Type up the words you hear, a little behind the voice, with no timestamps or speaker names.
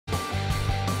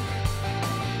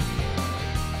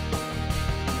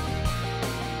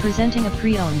Presenting a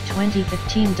pre-owned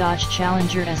 2015 Dodge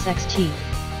Challenger SXT.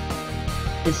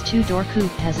 This two-door coupe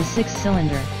has a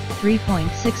 6-cylinder,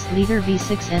 3.6-liter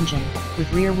V6 engine,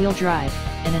 with rear-wheel drive,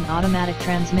 and an automatic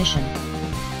transmission.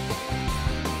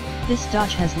 This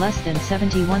Dodge has less than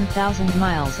 71,000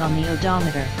 miles on the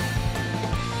odometer.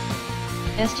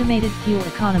 Estimated fuel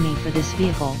economy for this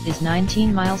vehicle is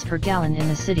 19 miles per gallon in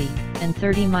the city, and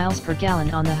 30 miles per gallon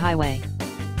on the highway.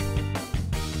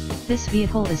 This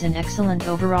vehicle is in excellent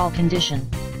overall condition.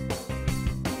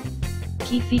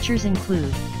 Key features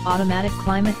include automatic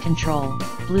climate control,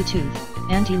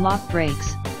 Bluetooth, anti-lock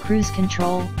brakes, cruise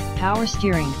control, power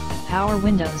steering, power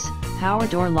windows, power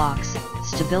door locks,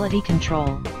 stability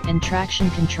control, and traction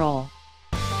control.